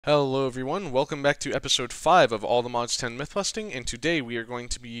Hello everyone, welcome back to episode 5 of All the Mods 10 Mythbusting, and today we are going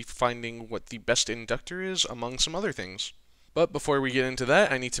to be finding what the best inductor is among some other things. But before we get into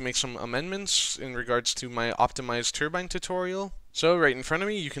that, I need to make some amendments in regards to my optimized turbine tutorial. So right in front of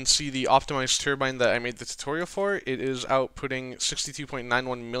me, you can see the optimized turbine that I made the tutorial for. It is outputting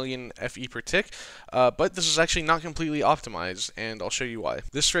 62.91 million FE per tick, but this is actually not completely optimized, and I'll show you why.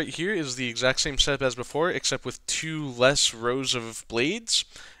 This right here is the exact same setup as before, except with 2 less rows of blades.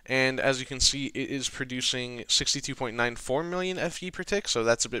 And as you can see, it is producing 62.94 million FE per tick, so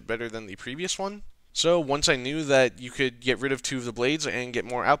that's a bit better than the previous one. So once I knew that you could get rid of 2 of the blades and get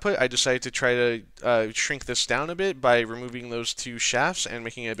more output, I decided to try to shrink this down a bit by removing those 2 shafts and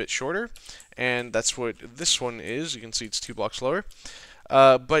making it a bit shorter. And that's what this one is. You can see it's 2 blocks lower.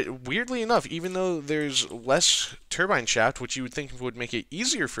 But weirdly enough, even though there's less turbine shaft, which you would think would make it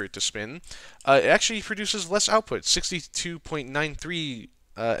easier for it to spin, it actually produces less output, 62.93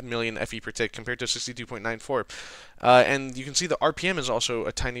 million FE per tick compared to 62.94. And you can see the RPM is also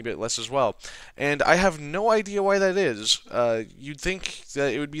a tiny bit less as well. And I have no idea why that is. You'd think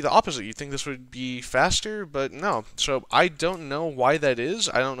that it would be the opposite. You'd think this would be faster, but no. So I don't know why that is.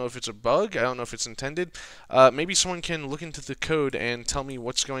 I don't know if it's a bug. I don't know if it's intended. Maybe someone can look into the code and tell me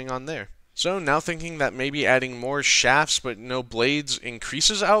what's going on there. So now thinking that maybe adding more shafts but no blades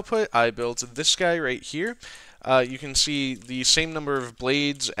increases output, I built this guy right here. You can see the same number of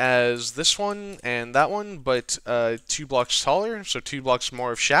blades as this one and that one, but 2 blocks taller, so 2 blocks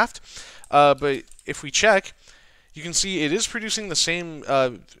more of shaft. But if we check, you can see it is producing the same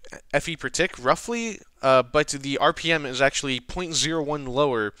FE per tick roughly, but the RPM is actually 0.01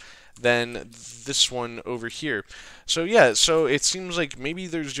 lower than this one over here. So yeah, so it seems like maybe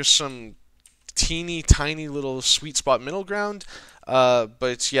there's just some teeny tiny little sweet spot middle ground.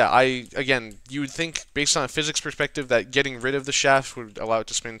 But yeah, again, you would think based on a physics perspective that getting rid of the shaft would allow it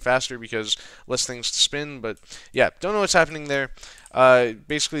to spin faster because less things to spin, but yeah, don't know what's happening there.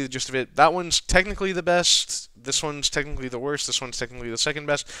 Basically the gist of it, that one's technically the best, this one's technically the worst, this one's technically the second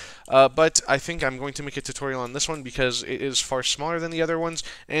best, but I think I'm going to make a tutorial on this one because it is far smaller than the other ones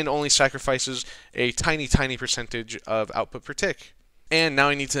and only sacrifices a tiny percentage of output per tick. And now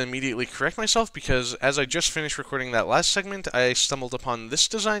I need to immediately correct myself because as I just finished recording that last segment, I stumbled upon this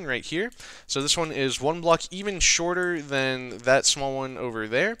design right here. So this one is 1 block even shorter than that small one over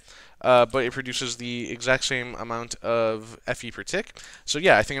there, but it produces the exact same amount of FE per tick. So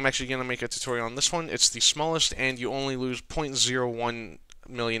yeah, I think I'm actually going to make a tutorial on this one. It's the smallest and you only lose 0.01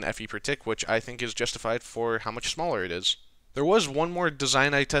 million FE per tick, which I think is justified for how much smaller it is. There was one more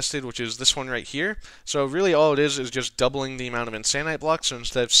design I tested, which is this one right here. So really all it is just doubling the amount of insanite blocks. So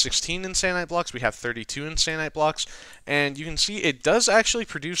instead of 16 insanite blocks, we have 32 insanite blocks. And you can see it does actually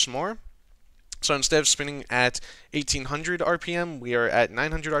produce more. So instead of spinning at 1800 RPM, we are at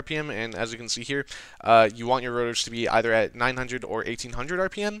 900 RPM, and as you can see here, you want your rotors to be either at 900 or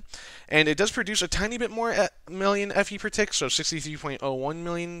 1800 RPM. And it does produce a tiny bit more million FE per tick, so 63.01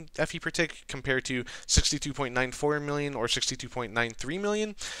 million FE per tick compared to 62.94 million or 62.93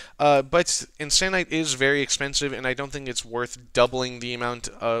 million. But Insanite is very expensive, and I don't think it's worth doubling the amount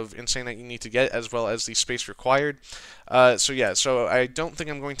of Insanite you need to get, as well as the space required. So yeah, so I don't think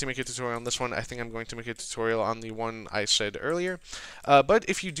I'm going to make a tutorial on this one. I think I'm going to make a tutorial on the one I said earlier. But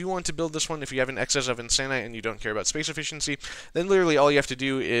if you do want to build this one, if you have an excess of Insanite and you don't care about space efficiency, then literally all you have to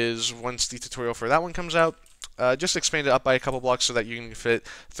do is, once the tutorial for that one comes out, just expand it up by a couple blocks so that you can fit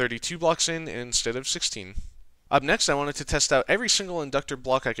 32 blocks in instead of 16. Up next, I wanted to test out every single inductor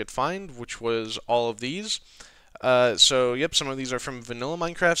block I could find, which was all of these. So yep, some of these are from vanilla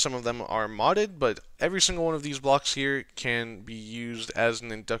Minecraft, some of them are modded, but every single one of these blocks here can be used as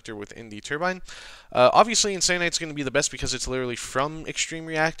an inductor within the turbine. Obviously, Insanite's going to be the best because it's literally from Extreme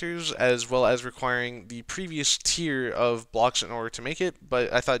Reactors, as well as requiring the previous tier of blocks in order to make it,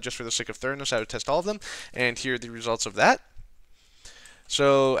 but I thought just for the sake of thoroughness I would test all of them, and here are the results of that.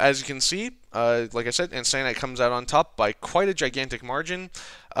 So as you can see, like I said, Insanite comes out on top by quite a gigantic margin.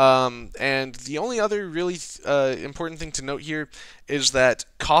 And the only other really important thing to note here is that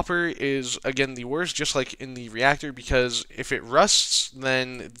copper is, again, the worst, just like in the reactor, because if it rusts,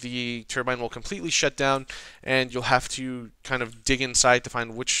 then the turbine will completely shut down, and you'll have to kind of dig inside to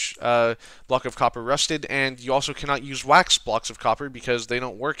find which block of copper rusted, and you also cannot use wax blocks of copper because they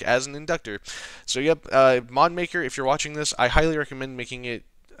don't work as an inductor. So yep, Mod Maker, if you're watching this, I highly recommend making it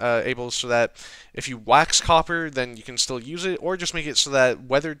able so that if you wax copper, then you can still use it, or just make it so that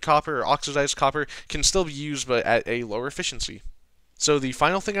weathered copper or oxidized copper can still be used but at a lower efficiency. So the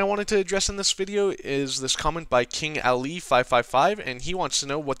final thing I wanted to address in this video is this comment by King Ali 555, and he wants to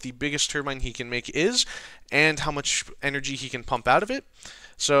know what the biggest turbine he can make is and how much energy he can pump out of it.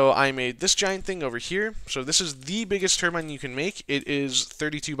 So I made this giant thing over here. So this is the biggest turbine you can make. It is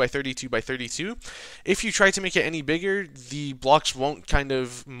 32 by 32 by 32. If you try to make it any bigger, the blocks won't kind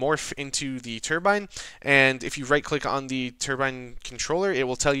of morph into the turbine. And if you right click on the turbine controller, it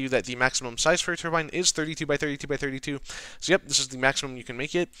will tell you that the maximum size for a turbine is 32 by 32 by 32. So yep, this is the maximum you can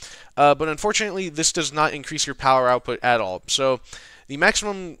make it. But unfortunately, this does not increase your power output at all. So the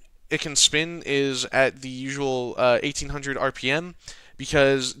maximum it can spin is at the usual 1800 RPM,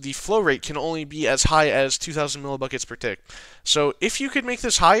 because the flow rate can only be as high as 2,000 millibuckets per tick. So if you could make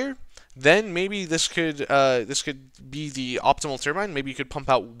this higher, then maybe this could be the optimal turbine. Maybe you could pump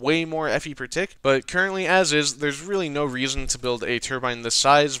out way more FE per tick. But currently, as is, there's really no reason to build a turbine this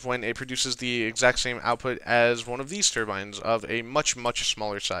size when it produces the exact same output as one of these turbines of a much, much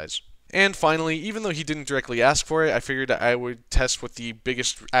smaller size. And finally, even though he didn't directly ask for it, I figured that I would test what the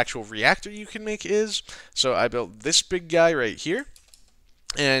biggest actual reactor you can make is. So I built this big guy right here.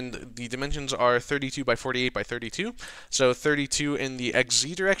 And the dimensions are 32 by 48 by 32, so 32 in the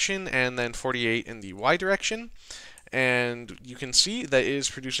XZ direction and then 48 in the Y direction. And you can see that it is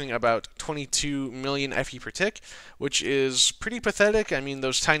producing about 22 million FE per tick, which is pretty pathetic. I mean,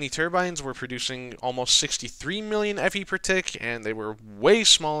 those tiny turbines were producing almost 63 million FE per tick, and they were way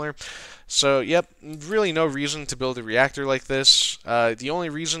smaller. So, yep, really no reason to build a reactor like this. The only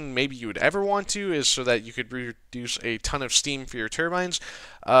reason maybe you would ever want to is so that you could produce a ton of steam for your turbines.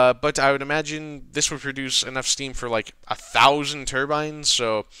 But I would imagine this would produce enough steam for like 1,000 turbines,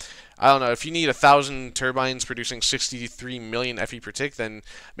 so I don't know, if you need 1,000 turbines producing 63 million FE per tick, then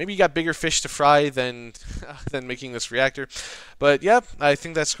maybe you got bigger fish to fry than making this reactor. But yeah, I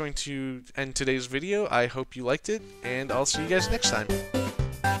think that's going to end today's video. I hope you liked it, and I'll see you guys next time.